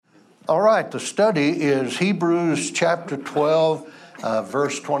All right, the study is Hebrews chapter 12,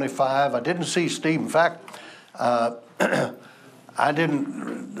 verse 25. I didn't see Steve. In fact, I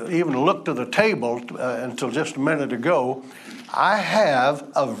didn't even look to the table until just a minute ago. I have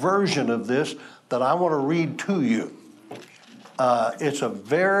a version of this that I want to read to you. It's a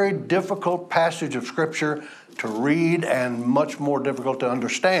very difficult passage of Scripture to read and much more difficult to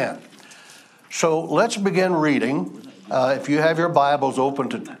understand. So let's begin reading. If you have your Bibles open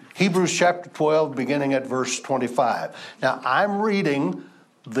to Hebrews chapter 12, beginning at verse 25. Now, I'm reading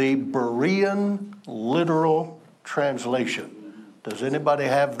the Berean literal translation. Does anybody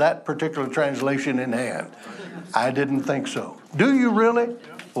have that particular translation in hand? I didn't think so. Do you really?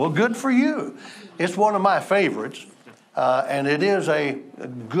 Well, good for you. It's one of my favorites, and it is a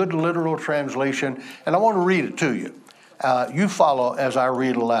good literal translation, and I want to read it to you. You follow as I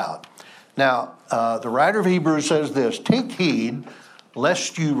read aloud. Now, the writer of Hebrews says this: "Take heed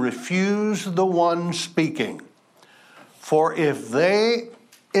lest you refuse the one speaking. For if they,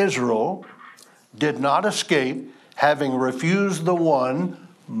 Israel, did not escape, having refused the one,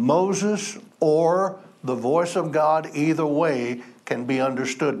 Moses or the voice of God, either way can be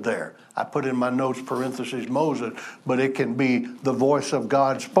understood there." I put in my notes parentheses Moses, but it can be the voice of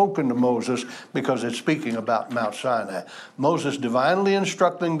God spoken to Moses because it's speaking about Mount Sinai. Moses divinely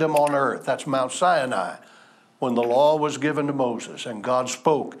instructing them on earth. That's Mount Sinai, when the law was given to Moses and God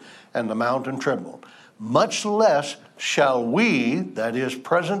spoke and the mountain trembled. Much less shall we, that is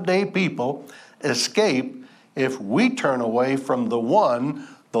present day people, escape if we turn away from the one,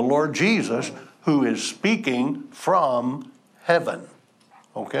 the Lord Jesus, who is speaking from heaven.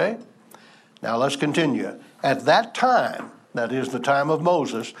 Okay? Now let's continue. At that time, that is the time of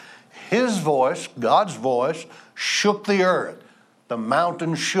Moses, his voice, God's voice, shook the earth. The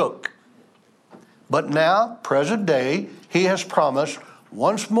mountain shook. But now, present day, he has promised,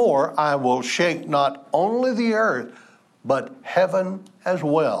 once more I will shake not only the earth, but heaven as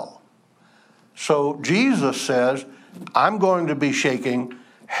well. So Jesus says, I'm going to be shaking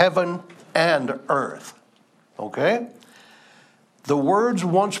heaven and earth. Okay? The words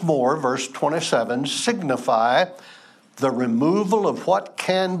once more, verse 27, signify the removal of what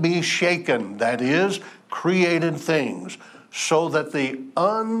can be shaken, that is, created things, so that the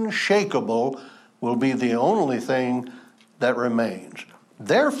unshakable will be the only thing that remains.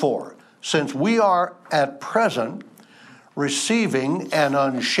 Therefore, since we are at present receiving an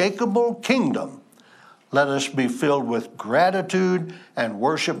unshakable kingdom, let us be filled with gratitude and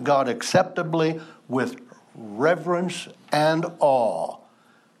worship God acceptably with reverence and awe,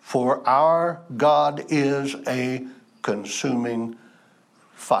 for our God is a consuming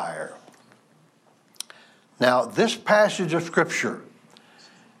fire. Now, this passage of Scripture,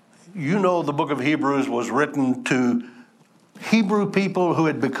 you know, the book of Hebrews was written to Hebrew people who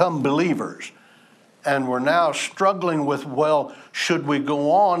had become believers and were now struggling with, well, should we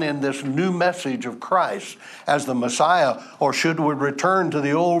go on in this new message of Christ as the Messiah, or should we return to the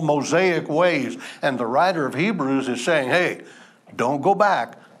old Mosaic ways? And the writer of Hebrews is saying, hey, don't go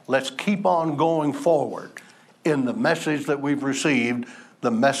back. Let's keep on going forward in the message that we've received, the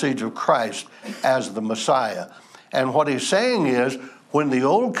message of Christ as the Messiah. And what he's saying is, when the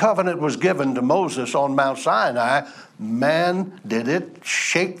old covenant was given to Moses on Mount Sinai, man, did it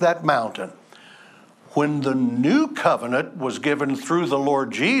shake that mountain. When the new covenant was given through the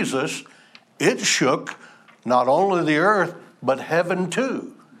Lord Jesus, it shook not only the earth, but heaven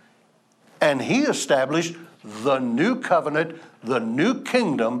too. And he established the new covenant, the new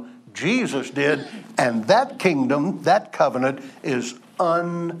kingdom, Jesus did, and that kingdom, that covenant is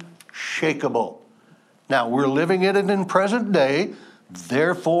unshakable. Now, we're living in it in present day,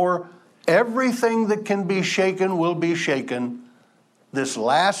 therefore, everything that can be shaken will be shaken this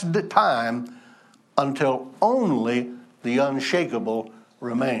last time, until only the unshakable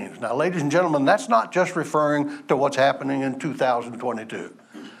remains. Now, ladies and gentlemen, that's not just referring to what's happening in 2022.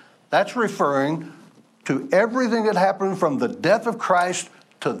 That's referring to everything that happened from the death of Christ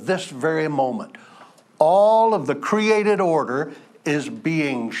to this very moment. All of the created order is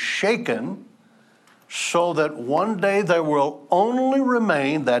being shaken so that one day there will only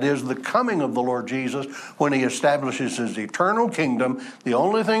remain, that is the coming of the Lord Jesus, when he establishes his eternal kingdom. The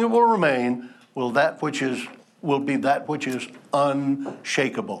only thing that will remain will be that which is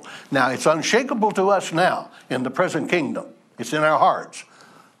unshakable. Now, it's unshakable to us now in the present kingdom. It's in our hearts.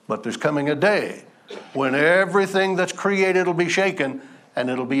 But there's coming a day when everything that's created will be shaken, and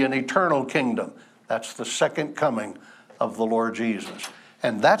it'll be an eternal kingdom. That's the second coming of the Lord Jesus.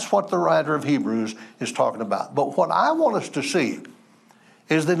 And that's what the writer of Hebrews is talking about. But what I want us to see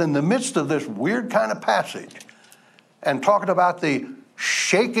is that in the midst of this weird kind of passage, and talking about the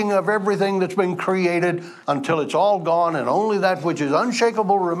shaking of everything that's been created until it's all gone and only that which is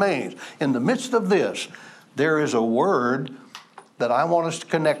unshakable remains. In the midst of this, there is a word that I want us to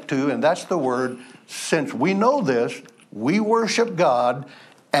connect to, and that's the word, since we know this, we worship God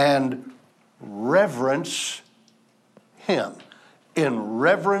and reverence Him. In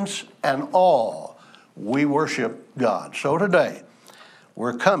reverence and awe, we worship God. So today,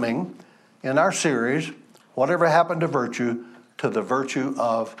 we're coming in our series, Whatever Happened to Virtue, to the virtue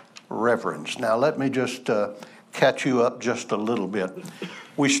of reverence. Now, let me just catch you up just a little bit.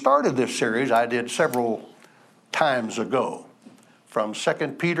 We started this series, I did several times ago, from 2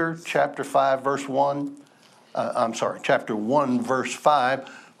 Peter chapter 5, verse 1. Chapter 1, verse 5,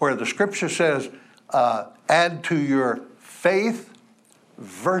 where the scripture says, add to your faith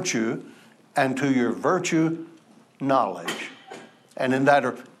virtue, and to your virtue knowledge. And in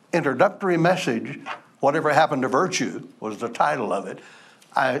that introductory message, Whatever Happened to Virtue was the title of it.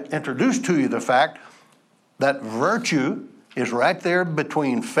 I introduced to you the fact that virtue is right there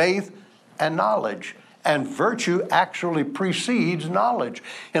between faith and knowledge. And virtue actually precedes knowledge.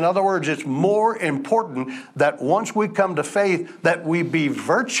 In other words, it's more important that once we come to faith that we be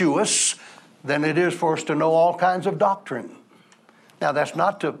virtuous than it is for us to know all kinds of doctrine. Now, that's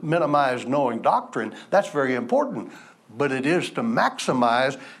not to minimize knowing doctrine. That's very important. But it is to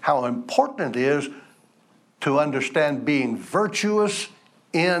maximize how important it is to understand being virtuous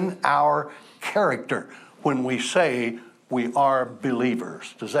in our character when we say we are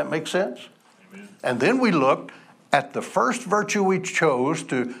believers. Does that make sense? Amen. And then we looked at the first virtue we chose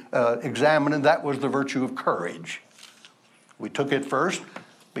to examine, and that was the virtue of courage. We took it first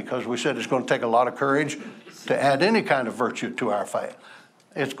because we said it's going to take a lot of courage to add any kind of virtue to our faith.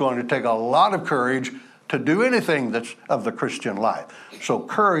 It's going to take a lot of courage to do anything that's of the Christian life. So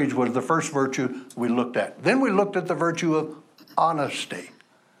courage was the first virtue we looked at. Then we looked at the virtue of honesty.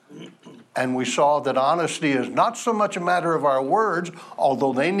 And we saw that honesty is not so much a matter of our words,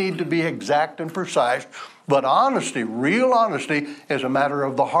 although they need to be exact and precise, but honesty, real honesty, is a matter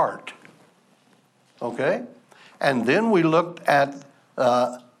of the heart. Okay? And then we looked at,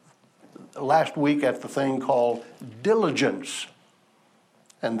 last week, at the thing called diligence.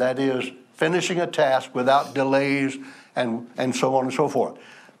 And that is finishing a task without delays and so on and so forth.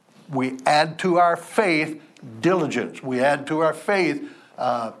 We add to our faith diligence. We add to our faith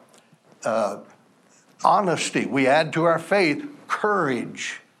honesty. We add to our faith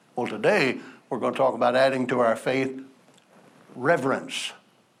courage. Well, today we're going to talk about adding to our faith reverence.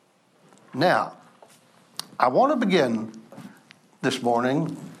 Now, I want to begin this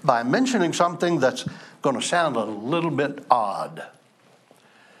morning by mentioning something that's going to sound a little bit odd.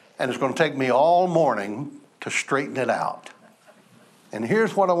 And it's going to take me all morning to straighten it out. And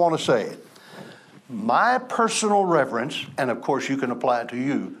here's what I want to say. My personal reverence, and of course you can apply it to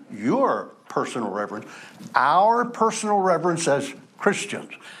you, your personal reverence, our personal reverence as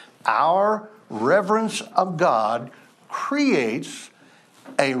Christians, our reverence of God creates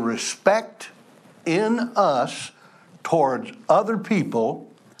a respect in us towards other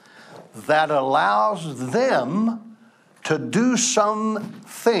people that allows them to do some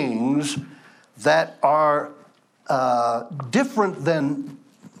things that are different than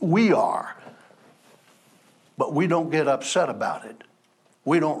we are. But we don't get upset about it.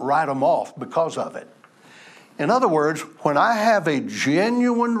 We don't write them off because of it. In other words, when I have a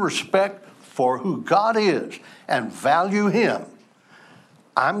genuine respect for who God is and value Him,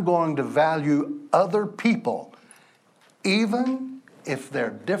 I'm going to value other people, even if they're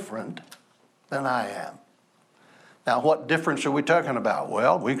different than I am. Now, what difference are we talking about?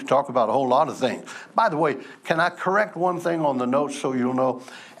 Well, we can talk about a whole lot of things. By the way, can I correct one thing on the notes so you'll know?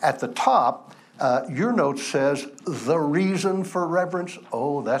 At the top, your note says, the reason for reverence.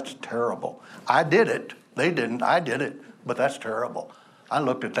 Oh, that's terrible. I did it. They didn't. I did it. But that's terrible. I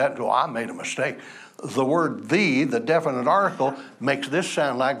looked at that and go, I made a mistake. The word the definite article, makes this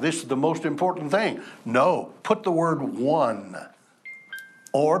sound like this is the most important thing. No, put the word one.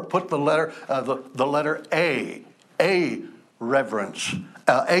 Or put the letter A reverence,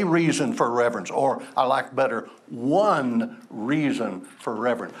 a reason for reverence, or I like better, one reason for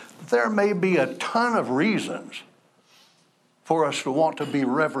reverence. There may be a ton of reasons for us to want to be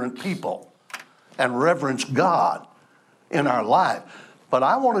reverent people and reverence God in our life. But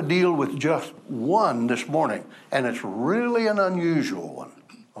I want to deal with just one this morning, and it's really an unusual one,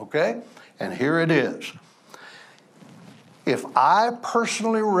 okay? And here it is. If I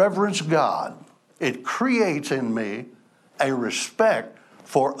personally reverence God, it creates in me a respect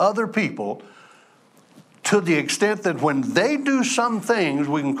for other people to the extent that when they do some things,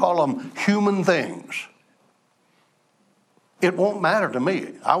 we can call them human things. It won't matter to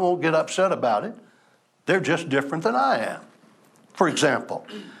me. I won't get upset about it. They're just different than I am. For example,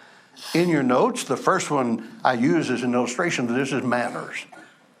 in your notes, the first one I use as an illustration of this is manners.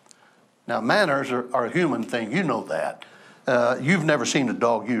 Now, manners are a human thing. You know that. You've never seen a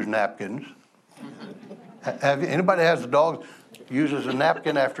dog use napkins. Have you? Anybody has a dog uses a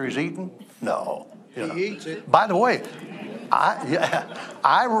napkin after he's eaten? No. You know. He eats it. By the way,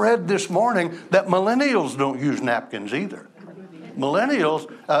 I read this morning that millennials don't use napkins either. Millennials,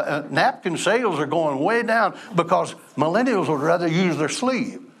 napkin sales are going way down because millennials would rather use their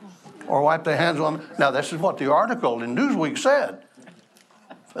sleeve or wipe their hands on them. Now, this is what the article in Newsweek said.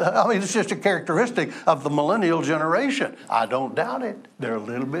 I mean, it's just a characteristic of the millennial generation. I don't doubt it. They're a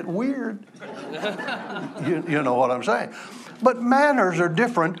little bit weird. You know what I'm saying? But manners are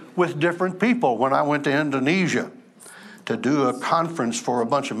different with different people. When I went to Indonesia to do a conference for a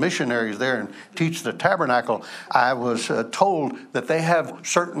bunch of missionaries there and teach the tabernacle, I was told that they have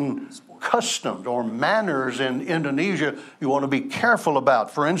certain customs or manners in Indonesia you want to be careful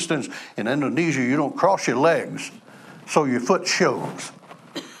about. For instance, in Indonesia, you don't cross your legs so your foot shows.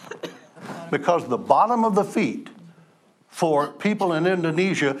 Because the bottom of the feet for people in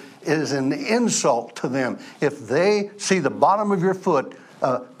Indonesia is an insult to them. If they see the bottom of your foot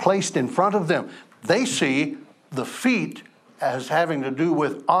placed in front of them, they see the feet as having to do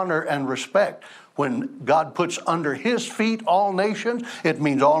with honor and respect. When God puts under his feet all nations, it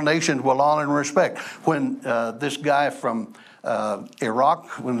means all nations will honor and respect. When this guy from Iraq,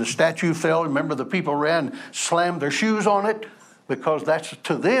 when the statue fell, remember the people ran, slammed their shoes on it? Because that's,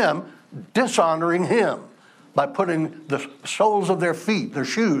 to them, dishonoring him by putting the soles of their feet, their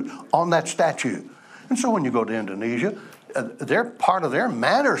shoes, on that statue. And so when you go to Indonesia, part of their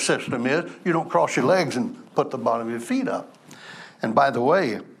manner system is you don't cross your legs and put the bottom of your feet up. And by the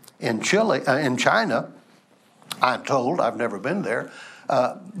way, in China, I'm told, I've never been there,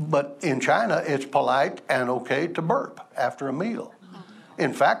 but in China it's polite and okay to burp after a meal.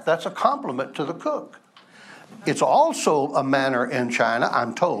 In fact, that's a compliment to the cook. It's also a manner in China,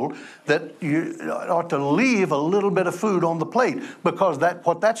 I'm told, that you ought to leave a little bit of food on the plate because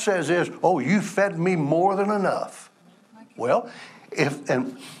what that says is, oh, you fed me more than enough. Well,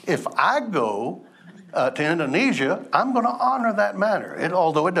 if I go to Indonesia, I'm going to honor that manner,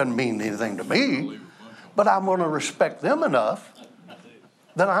 although it doesn't mean anything to me, but I'm going to respect them enough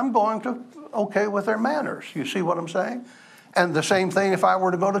that I'm going to okay with their manners. You see what I'm saying? And the same thing if I were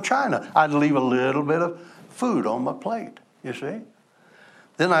to go to China. I'd leave a little bit of food on my plate, you see.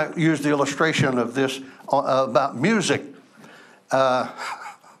 Then I used the illustration of this about music.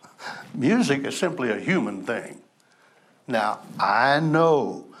 Music is simply a human thing. Now, I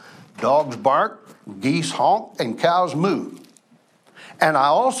know dogs bark, geese honk, and cows moo. And I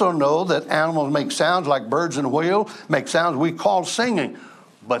also know that animals make sounds like birds and whales make sounds we call singing.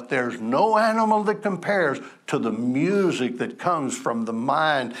 But there's no animal that compares to the music that comes from the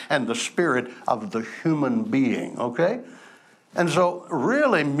mind and the spirit of the human being, okay? And so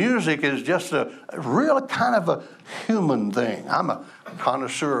really music is just a real kind of a human thing. I'm a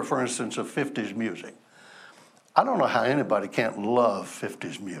connoisseur, for instance, of 50s music. I don't know how anybody can't love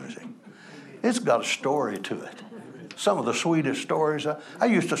 50s music. It's got a story to it. Some of the sweetest stories. I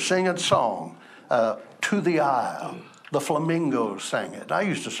used to sing a song, To the Isle. The Flamingos sang it. I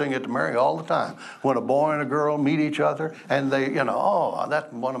used to sing it to Mary all the time. When a boy and a girl meet each other, and they,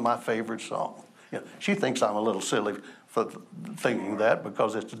 that's one of my favorite songs. She thinks I'm a little silly for thinking that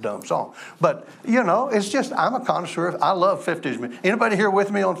because it's a dumb song. But, it's just, I'm a connoisseur. I love 50s music. Anybody here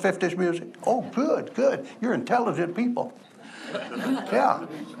with me on 50s music? Oh, good. You're intelligent people. Yeah.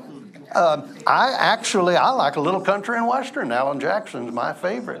 I like a little country and western. Alan Jackson's my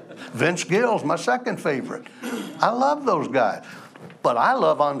favorite. Vince Gill's my second favorite. I love those guys. But I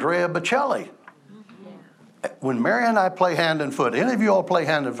love Andrea Bocelli. When Mary and I play hand and foot, any of you all play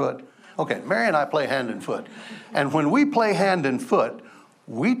hand and foot? Okay, Mary and I play hand and foot. And when we play hand and foot,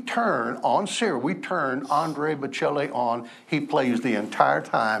 we turn Andre Bocelli on. He plays the entire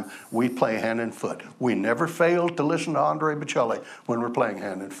time we play hand and foot. We never fail to listen to Andre Bocelli when we're playing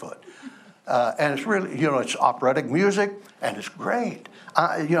hand and foot. And it's really, it's operatic music, and it's great.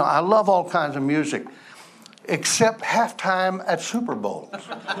 I love all kinds of music, except halftime at Super Bowls.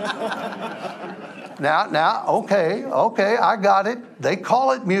 Now, okay, I got it. They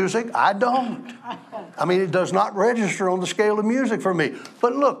call it music. I don't. I mean, it does not register on the scale of music for me.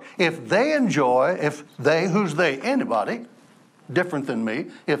 But look, who's they? Anybody different than me.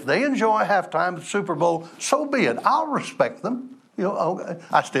 If they enjoy halftime at Super Bowl, so be it. I'll respect them.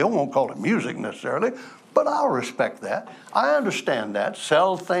 I still won't call it music necessarily, but I'll respect that. I understand that.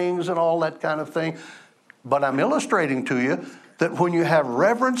 Sell things and all that kind of thing. But I'm illustrating to you that when you have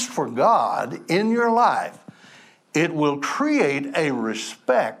reverence for God in your life, it will create a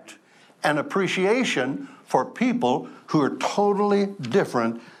respect and appreciation for people who are totally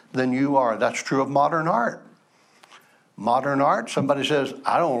different than you are. That's true of modern art. Modern art, somebody says,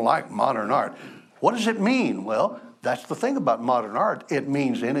 I don't like modern art. What does it mean? Well, that's the thing about modern art. It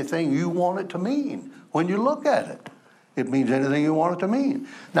means anything you want it to mean when you look at it. It means anything you want it to mean.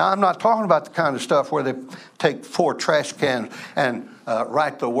 Now, I'm not talking about the kind of stuff where they take 4 trash cans and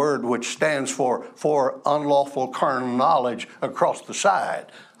write the word which stands for unlawful carnal knowledge across the side.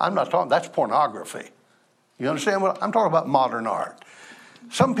 I'm not talking, that's pornography. You understand what I'm talking about? Modern art.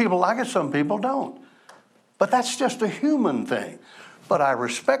 Some people like it, some people don't. But that's just a human thing. But I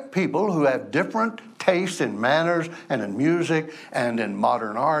respect people who have different tastes in manners and in music and in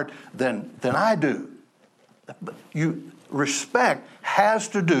modern art than I do. Respect has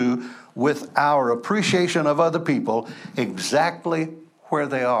to do with our appreciation of other people exactly where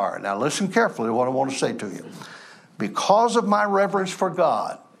they are. Now listen carefully to what I want to say to you. Because of my reverence for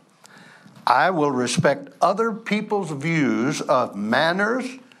God, I will respect other people's views of manners,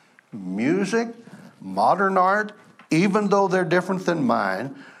 music, modern art, even though they're different than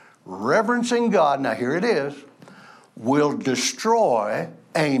mine. Reverencing God, now here it is, will destroy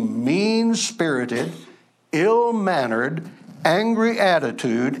a mean-spirited, ill-mannered, angry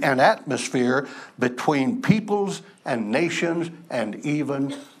attitude and atmosphere between peoples and nations and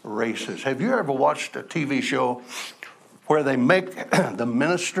even races. Have you ever watched a TV show where they make the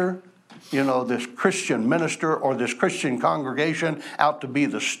minister, this Christian minister or this Christian congregation out to be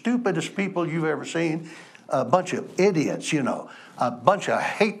the stupidest people you've ever seen? A bunch of idiots, a bunch of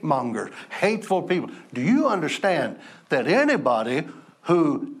hate mongers, hateful people. Do you understand that anybody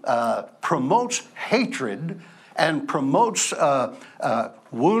who promotes hatred and promotes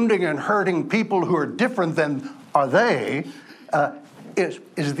wounding and hurting people who are different than are they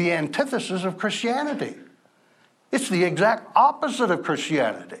is the antithesis of Christianity. It's the exact opposite of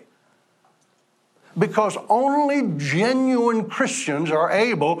Christianity. Because only genuine Christians are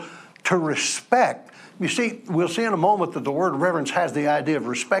able to respect. You see, we'll see in a moment that the word reverence has the idea of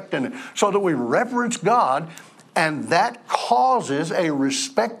respect in it, so that we reverence God, and that causes a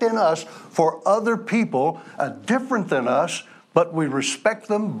respect in us for other people different than us, but we respect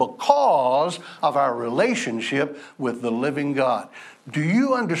them because of our relationship with the living God. Do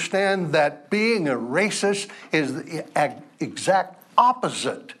you understand that being a racist is the exact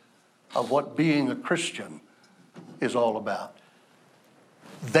opposite of what being a Christian is all about?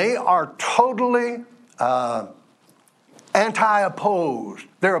 They are totally anti-opposed.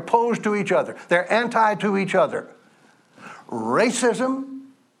 They're opposed to each other. They're anti to each other. Racism,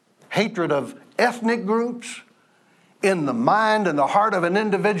 hatred of ethnic groups in the mind and the heart of an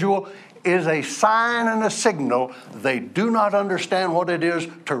individual is a sign and a signal they do not understand what it is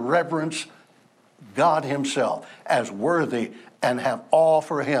to reverence God himself as worthy and have awe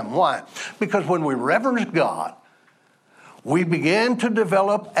for him. Why? Because when we reverence God, we begin to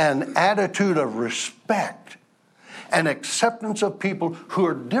develop an attitude of respect and acceptance of people who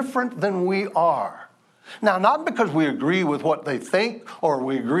are different than we are. Now, not because we agree with what they think or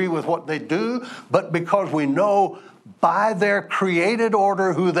we agree with what they do, but because we know by their created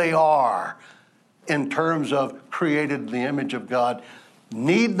order who they are in terms of created in the image of God,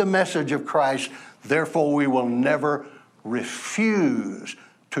 need the message of Christ. Therefore, we will never refuse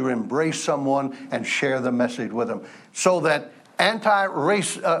to embrace someone and share the message with them. So that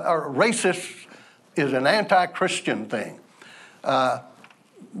racist is an anti-Christian thing.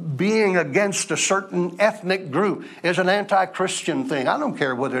 Being against a certain ethnic group is an anti-Christian thing. I don't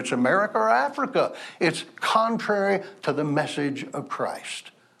care whether it's America or Africa. It's contrary to the message of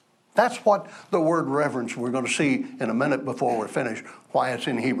Christ. That's what the word reverence, we're going to see in a minute before we're finished, why it's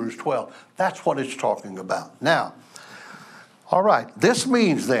in Hebrews 12. That's what it's talking about. Now, all right, this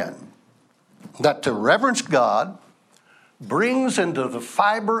means then that to reverence God brings into the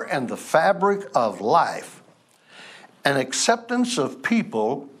fiber and the fabric of life an acceptance of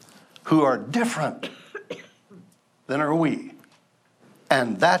people who are different than are we.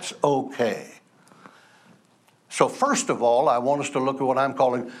 And that's okay. So first of all, I want us to look at what I'm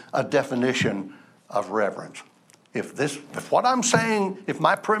calling a definition of reverence. If what I'm saying, if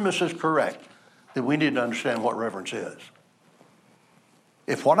my premise is correct, then we need to understand what reverence is.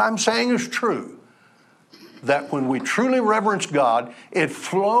 If what I'm saying is true, that when we truly reverence God, it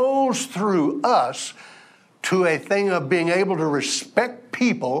flows through us to a thing of being able to respect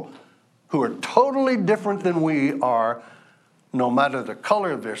people who are totally different than we are, no matter the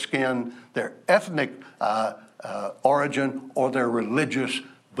color of their skin, their ethnic origin, or their religious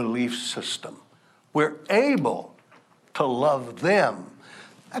belief system. We're able to love them.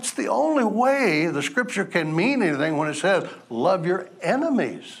 That's the only way the scripture can mean anything when it says, love your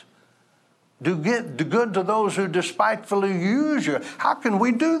enemies. Do good to those who despitefully use you. How can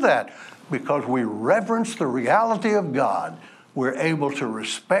we do that? Because we reverence the reality of God. We're able to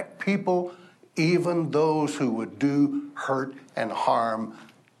respect people, even those who would do hurt and harm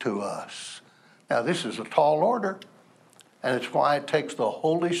to us. Now, this is a tall order, and it's why it takes the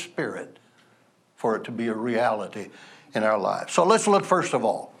Holy Spirit for it to be a reality in our lives. So let's look first of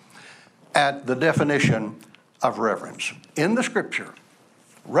all at the definition of reverence. In the scripture,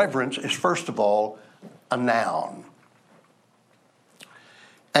 reverence is first of all a noun.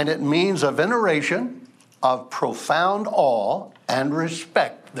 And it means a veneration of profound awe and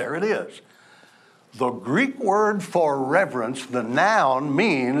respect. There it is. The Greek word for reverence, the noun,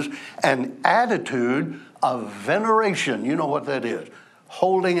 means an attitude of veneration. You know what that is.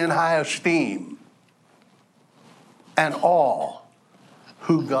 Holding in high esteem and awe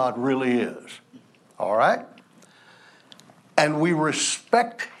who God really is. All right? And we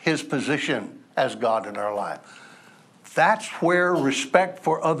respect his position as God in our life. That's where respect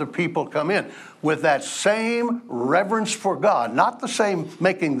for other people come in. With that same reverence for God, not the same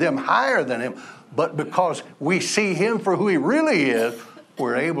making them higher than him, but because we see him for who he really is,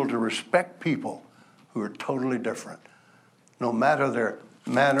 we're able to respect people who are totally different. No matter their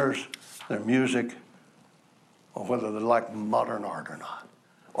manners, their music, or whether they like modern art or not,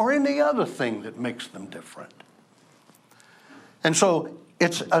 or any other thing that makes them different. And so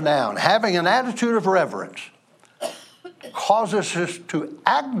it's a noun. Having an attitude of reverence causes us to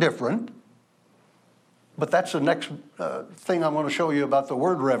act different, but that's the next thing I'm going to show you about the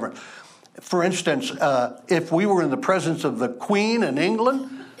word reverence. For instance, if we were in the presence of the Queen in England,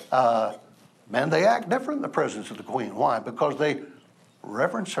 man, they act different in the presence of the Queen. Why? Because they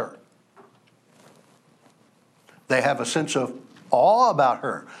reverence her. They have a sense of awe about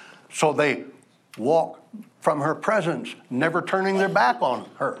her. So they walk from her presence, never turning their back on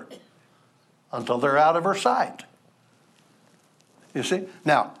her until they're out of her sight. You see?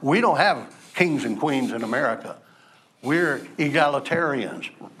 Now, we don't have kings and queens in America. We're egalitarians.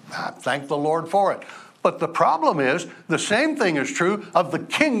 I thank the Lord for it. But the problem is, the same thing is true of the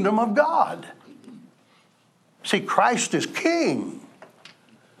kingdom of God. See, Christ is king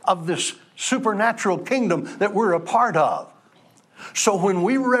of this supernatural kingdom that we're a part of. So when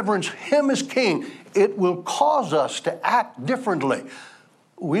we reverence him as king, it will cause us to act differently.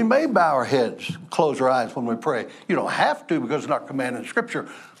 We may bow our heads, close our eyes when we pray. You don't have to because it's not commanded in Scripture,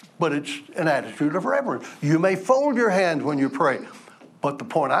 but it's an attitude of reverence. You may fold your hands when you pray. But the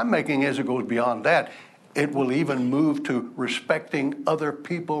point I'm making is it goes beyond that. It will even move to respecting other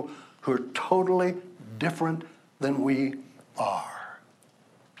people who are totally different than we are.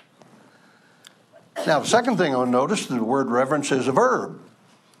 Now, the second thing I'll notice, the word reverence is a verb.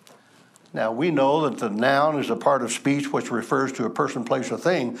 Now, we know that the noun is a part of speech which refers to a person, place, or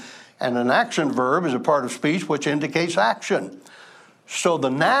thing, and an action verb is a part of speech which indicates action. So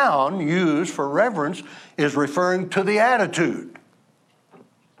the noun used for reverence is referring to the attitude.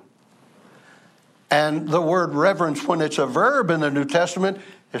 And the word reverence, when it's a verb in the New Testament,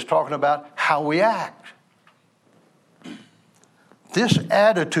 is talking about how we act. This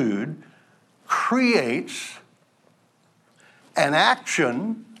attitude creates an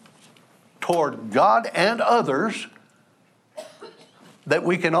action toward God and others that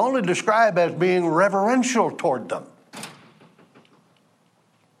we can only describe as being reverential toward them.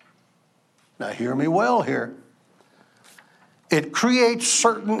 Now, hear me well here. It creates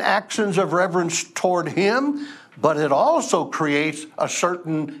certain actions of reverence toward him, but it also creates a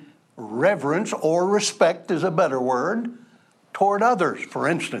certain reverence or respect is a better word toward others. For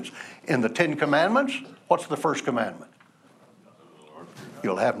instance, in the Ten Commandments, what's the first commandment?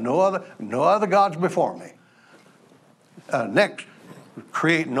 You'll have no other gods before me. Next,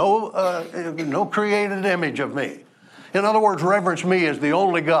 create no created image of me. In other words, reverence me as the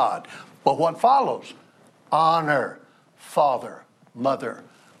only God. But what follows? Honor father, mother.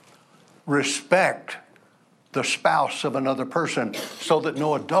 Respect the spouse of another person so that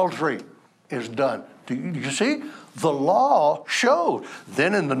no adultery is done. Do you see? The law shows.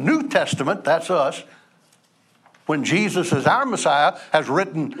 Then in the New Testament, that's us, when Jesus as our Messiah has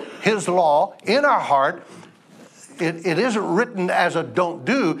written his law in our heart, it isn't written as a don't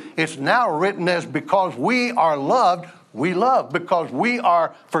do. It's now written as because we are loved, we love. Because we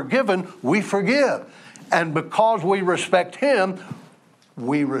are forgiven, we forgive. And because we respect him,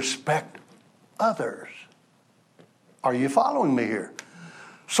 we respect others. Are you following me here?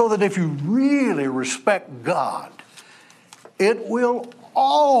 So that if you really respect God, it will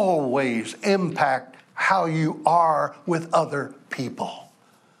always impact how you are with other people.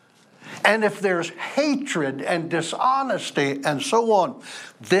 And if there's hatred and dishonesty and so on,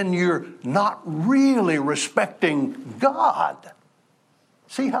 then you're not really respecting God.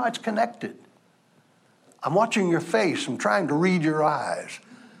 See how it's connected? I'm watching your face. I'm trying to read your eyes.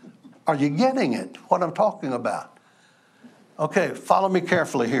 Are you getting it, what I'm talking about? Okay, follow me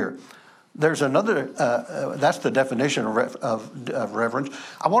carefully here. There's another, that's the definition of reverence.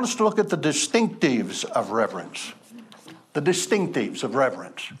 I want us to look at the distinctives of reverence. The distinctives of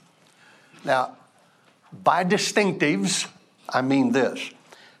reverence. Now, by distinctives, I mean this: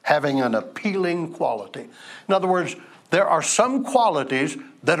 having an appealing quality. In other words, there are some qualities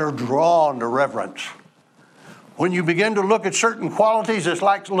that are drawn to reverence. When you begin to look at certain qualities, it's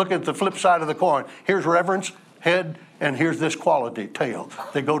like looking at the flip side of the coin. Here's reverence, head, and here's this quality, tail.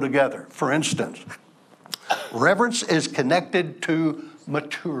 They go together. For instance, reverence is connected to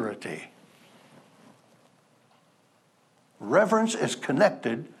maturity. Reverence is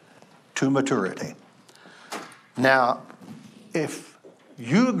connected to maturity. Now, if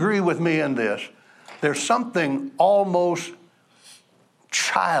you agree with me in this, there's something almost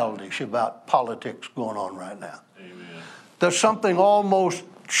childish about politics going on right now. Amen. There's something almost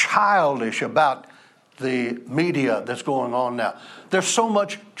childish about the media that's going on now. There's so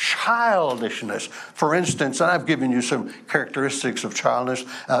much childishness. For instance, and I've given you some characteristics of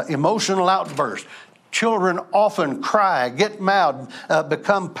childishness, emotional outbursts. Children often cry, get mad,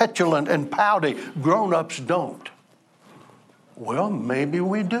 become petulant and pouty. Grown-ups don't. Well, maybe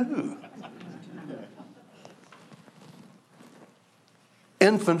we do.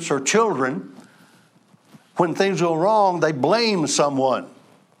 Infants or children, when things go wrong, they blame someone.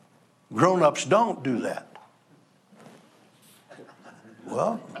 Grown-ups don't do that.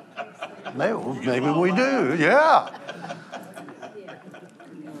 Well, maybe we do, yeah.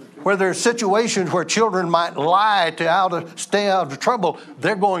 Where there's situations where children might lie to stay out of trouble,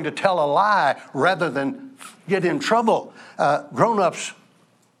 they're going to tell a lie rather than get in trouble. Grown-ups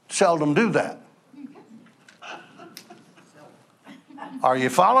seldom do that. Are you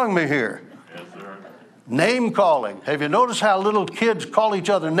following me here? Yes, sir. Name calling. Have you noticed how little kids call each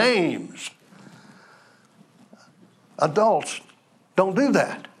other names? Adults don't do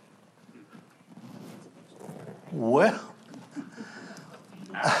that. Well,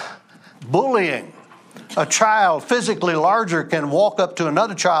 bullying. A child physically larger can walk up to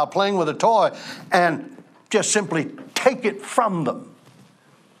another child playing with a toy and just simply take it from them.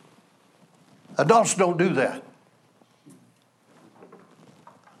 Adults don't do that.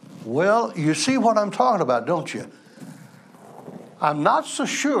 Well, you see what I'm talking about, don't you? I'm not so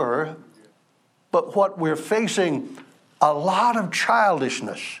sure, but what we're facing, a lot of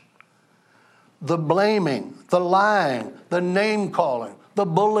childishness. The blaming, the lying, the name calling, the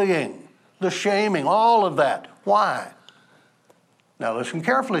bullying, the shaming, all of that. Why? Now listen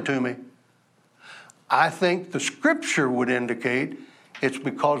carefully to me. I think the scripture would indicate it's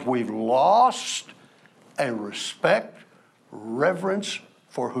because we've lost a respect, reverence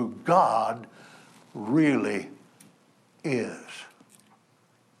for who God really is.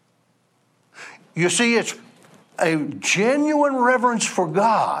 You see, it's a genuine reverence for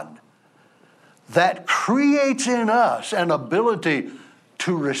God that creates in us an ability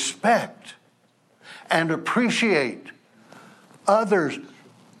to respect and appreciate others,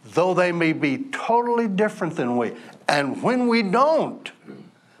 though they may be totally different than we. And when we don't,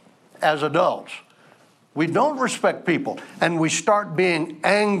 as adults, we don't respect people, and we start being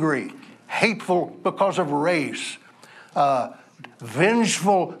angry, hateful because of race,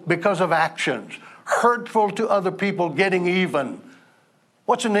 vengeful because of actions, hurtful to other people, getting even.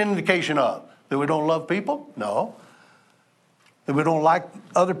 What's an indication of? That we don't love people? No. That we don't like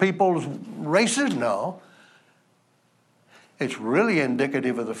other people's races? No. It's really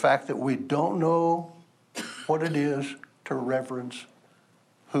indicative of the fact that we don't know what it is to reverence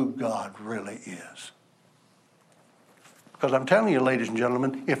who God really is. Because I'm telling you, ladies and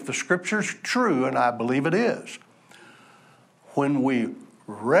gentlemen, if the scripture's true, and I believe it is, when we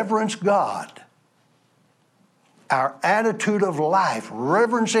reverence God, our attitude of life,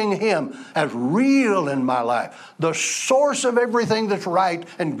 reverencing Him as real in my life, the source of everything that's right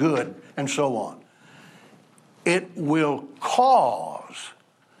and good, and so on, it will cause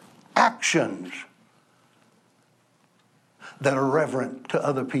actions that are reverent to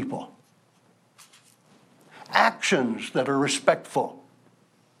other people. Actions that are respectful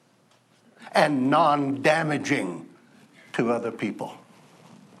and non-damaging to other people.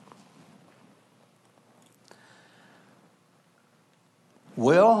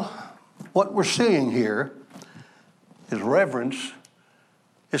 Well, what we're seeing here is reverence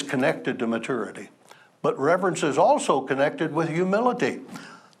is connected to maturity. But reverence is also connected with humility.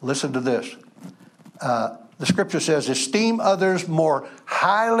 Listen to this. The scripture says, esteem others more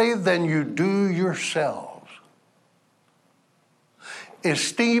highly than you do yourselves.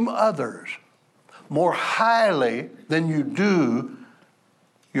 Esteem others more highly than you do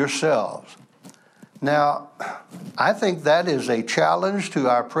yourselves. Now, I think that is a challenge to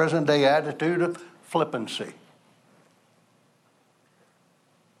our present day attitude of flippancy.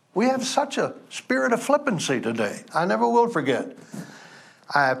 We have such a spirit of flippancy today. I never will forget.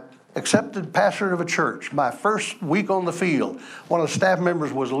 I accepted pastor of a church. My first week on the field, one of the staff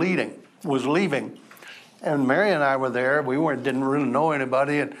members was leaving, and Mary and I were there. We didn't really know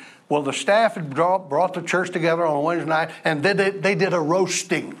anybody. And well, the staff had brought the church together on a Wednesday night, and they did a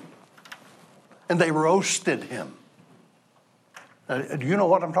roasting, and they roasted him. Do you know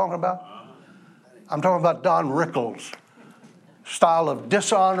what I'm talking about? I'm talking about Don Rickles' style of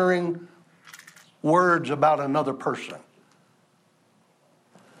dishonoring words about another person.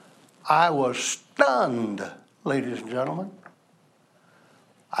 I was stunned, ladies and gentlemen.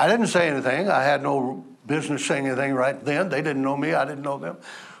 I didn't say anything. I had no business saying anything right then. They didn't know me. I didn't know them.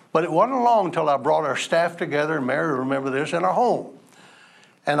 But it wasn't long until I brought our staff together, and Mary remember this, in our home.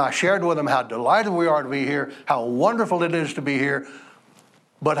 And I shared with them how delighted we are to be here, how wonderful it is to be here,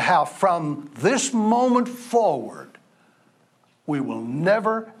 but how from this moment forward, we will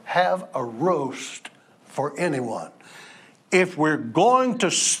never have a roast for anyone. If we're going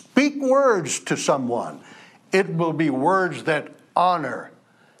to speak words to someone, it will be words that honor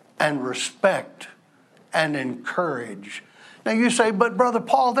and respect and encourage. Now you say, but Brother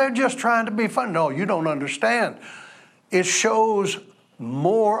Paul, they're just trying to be fun. No, you don't understand. It shows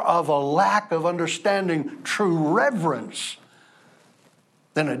more of a lack of understanding true reverence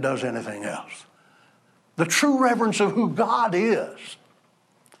than it does anything else. The true reverence of who God is.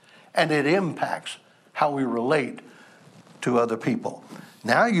 And it impacts how we relate to other people.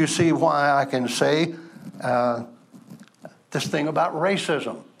 Now you see why I can say this thing about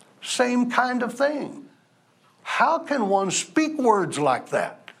racism. Same kind of thing. How can one speak words like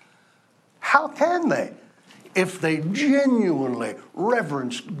that? How can they? If they genuinely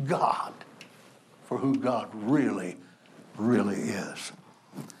reverence God for who God really, really is.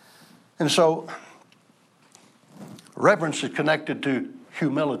 And so, reverence is connected to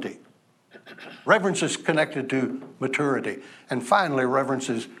humility. Reverence is connected to maturity. And finally, reverence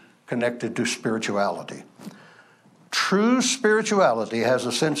is connected to spirituality. True spirituality has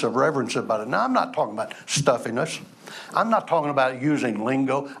a sense of reverence about it. Now, I'm not talking about stuffiness. I'm not talking about using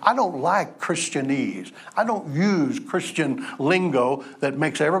lingo. I don't like Christianese. I don't use Christian lingo that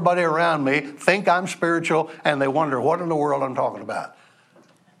makes everybody around me think I'm spiritual and they wonder what in the world I'm talking about.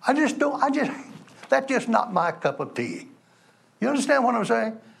 That's just not my cup of tea. You understand what I'm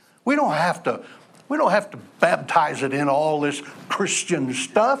saying? We don't have to baptize it in all this Christian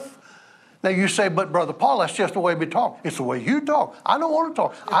stuff. Now you say, but Brother Paul, that's just the way we talk. It's the way you talk. I don't want to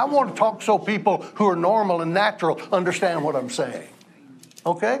talk. I want to talk so people who are normal and natural understand what I'm saying.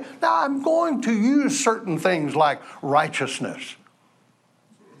 Okay? Now I'm going to use certain things like righteousness.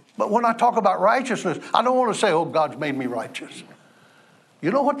 But when I talk about righteousness, I don't want to say, oh, God's made me righteous. You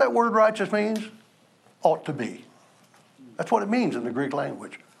know what that word righteous means? Ought to be. That's what it means in the Greek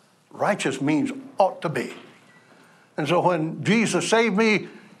language. Righteous means ought to be. And so when Jesus saved me,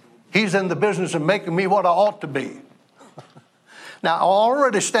 He's in the business of making me what I ought to be. Now, I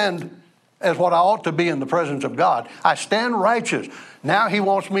already stand as what I ought to be in the presence of God. I stand righteous. Now He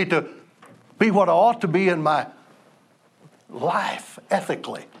wants me to be what I ought to be in my life,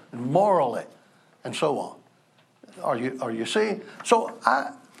 ethically, morally, and so on. Are you seeing? So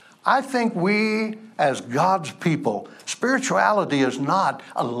I think we, as God's people, spirituality is not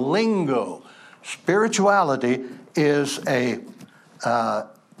a lingo. Spirituality is a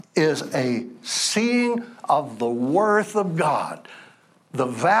seeing of the worth of God, the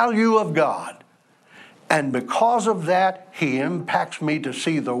value of God. And because of that, He impacts me to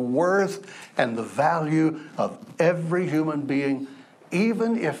see the worth and the value of every human being,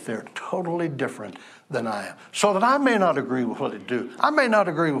 even if they're totally different than I am. So that I may not agree with what they do. I may not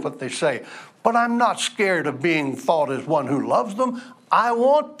agree with what they say, but I'm not scared of being thought as one who loves them. I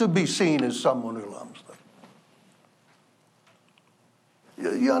want to be seen as someone who loves them.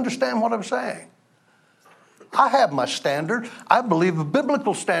 You understand what I'm saying? I have my standard. I believe in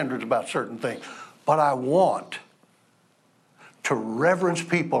biblical standards about certain things. But I want to reverence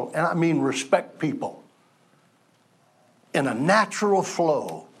people, and I mean respect people, in a natural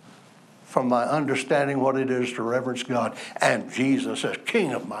flow from my understanding what it is to reverence God and Jesus as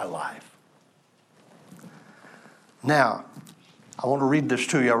King of my life. Now, I want to read this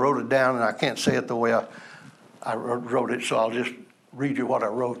to you. I wrote it down, and I can't say it the way I wrote it, so I'll just read you what I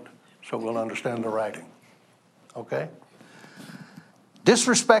wrote so we'll understand the writing. Okay?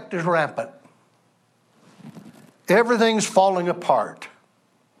 Disrespect is rampant. Everything's falling apart.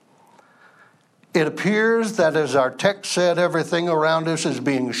 It appears that, as our text said, everything around us is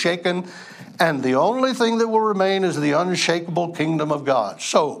being shaken, and the only thing that will remain is the unshakable kingdom of God.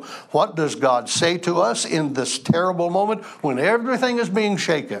 So, what does God say to us in this terrible moment when everything is being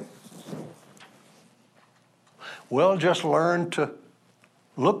shaken? Well, just learn to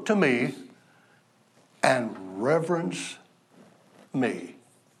look to me and reverence me.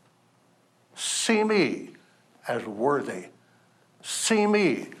 See me as worthy. See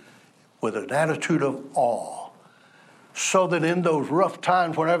me with an attitude of awe, so that in those rough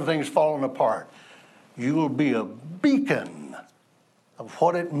times when everything's falling apart, you will be a beacon of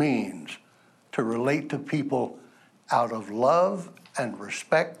what it means to relate to people out of love and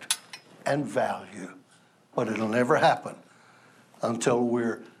respect and value. But it'll never happen until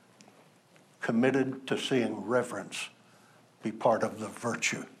we're committed to seeing reverence be part of the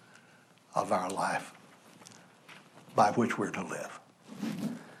virtue of our life by which we're to live.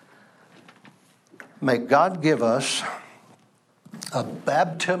 May God give us a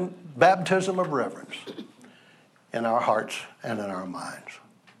baptism of reverence in our hearts and in our minds.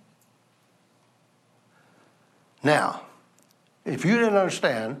 Now, if you didn't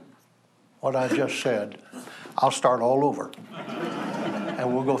understand what I just said, I'll start all over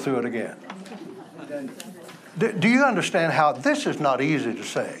and we'll go through it again. Do you understand how this is not easy to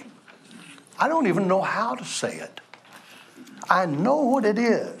say? I don't even know how to say it. I know what it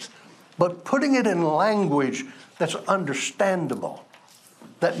is, but putting it in language that's understandable,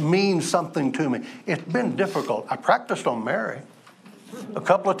 that means something to me, it's been difficult. I practiced on Mary a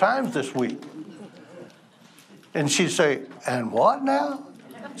couple of times this week. And she'd say, and what now?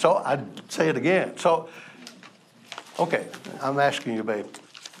 So I'd say it again. So, okay, I'm asking you, babe.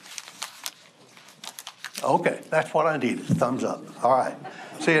 Okay, that's what I needed. Thumbs up. All right.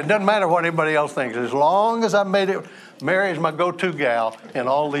 See, it doesn't matter what anybody else thinks. As long as I made it, Mary is my go-to gal in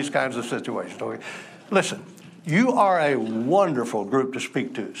all these kinds of situations. Okay? Listen, you are a wonderful group to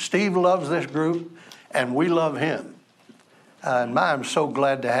speak to. Steve loves this group, and we love him. And I'm so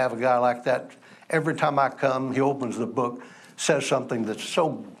glad to have a guy like that. Every time I come, he opens the book, says something that's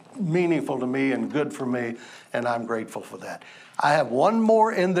so meaningful to me and good for me, and I'm grateful for that. I have one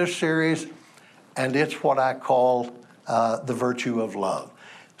more in this series, and it's what I call the virtue of love.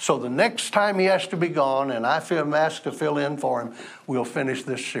 So the next time he has to be gone, and I feel asked to fill in for him, we'll finish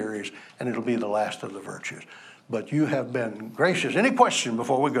this series, and it'll be the last of the virtues. But you have been gracious. Any question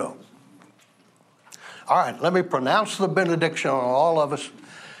before we go? All right, let me pronounce the benediction on all of us.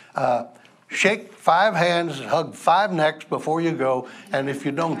 Shake 5 hands, hug 5 necks before you go, and if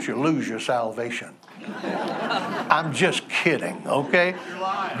you don't, you lose your salvation. I'm just kidding, okay? You're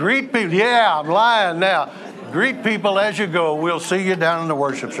lying. Greet people. Yeah, I'm lying now. Greet people as you go. We'll see you down in the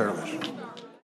worship service.